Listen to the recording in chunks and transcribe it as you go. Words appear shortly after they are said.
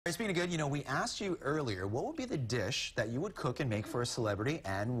Speaking of good, we asked you earlier, what would be the dish that you would cook and make for a celebrity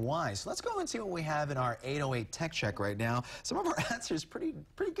and why? So let's go and see what we have in our 808 Tech Check right now. Some of our answers pretty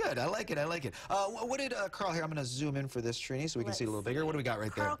good. I like it. What did Carl here? I'm going to zoom in for this, Trini, so we can see it a little bigger. What do we got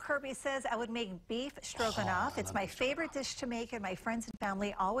right there? Carl Kirby says, I would make beef stroganoff. It's my favorite dish to make, and my friends and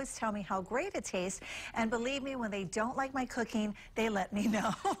family always tell me how great it tastes. And believe me, when they don't like my cooking, they let me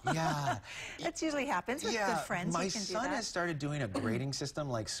know. Yeah. That usually happens with good friends. My son has started doing a grading system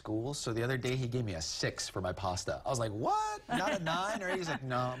like school, so the other day he gave me a 6 for my pasta. I was like, what? Not a 9? Or he's like,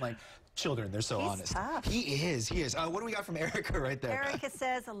 no. I'm like, children, they're so honest. Tough. He is. What do we got from Erica right there? Erica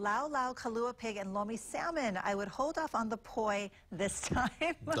says, Lau Lau, Kalua pig, and Lomi salmon. I would hold off on the poi this time.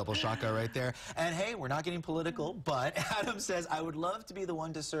 Double shaka right there. And hey, we're not getting political, but Adam says, I would love to be the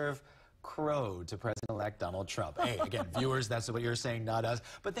one to serve crow to President-elect Donald Trump. Hey, again, viewers, that's what you're saying, not us.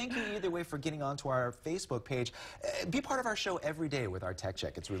 But thank you either way for getting onto our Facebook page. Be part of our show every day with our Tech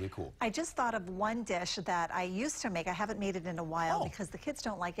Check. It's really cool. I just thought of one dish that I used to make. I haven't made it in a while because the kids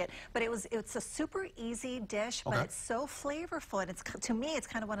don't like it. But it's a super easy dish, but it's so flavorful. And to me, it's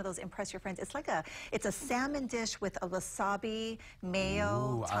kind of one of those impress your friends. It's a salmon dish with a wasabi,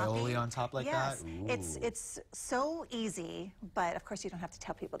 mayo, aioli on top like that? Ooh. It's so easy, but of course you don't have to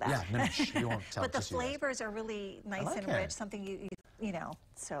tell people that. Yeah, no, you won't tell. But the flavors are really nice and rich. Something you know.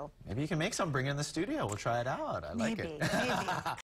 So maybe you can make some, bring it in the studio. We'll try it out. I like it. Maybe.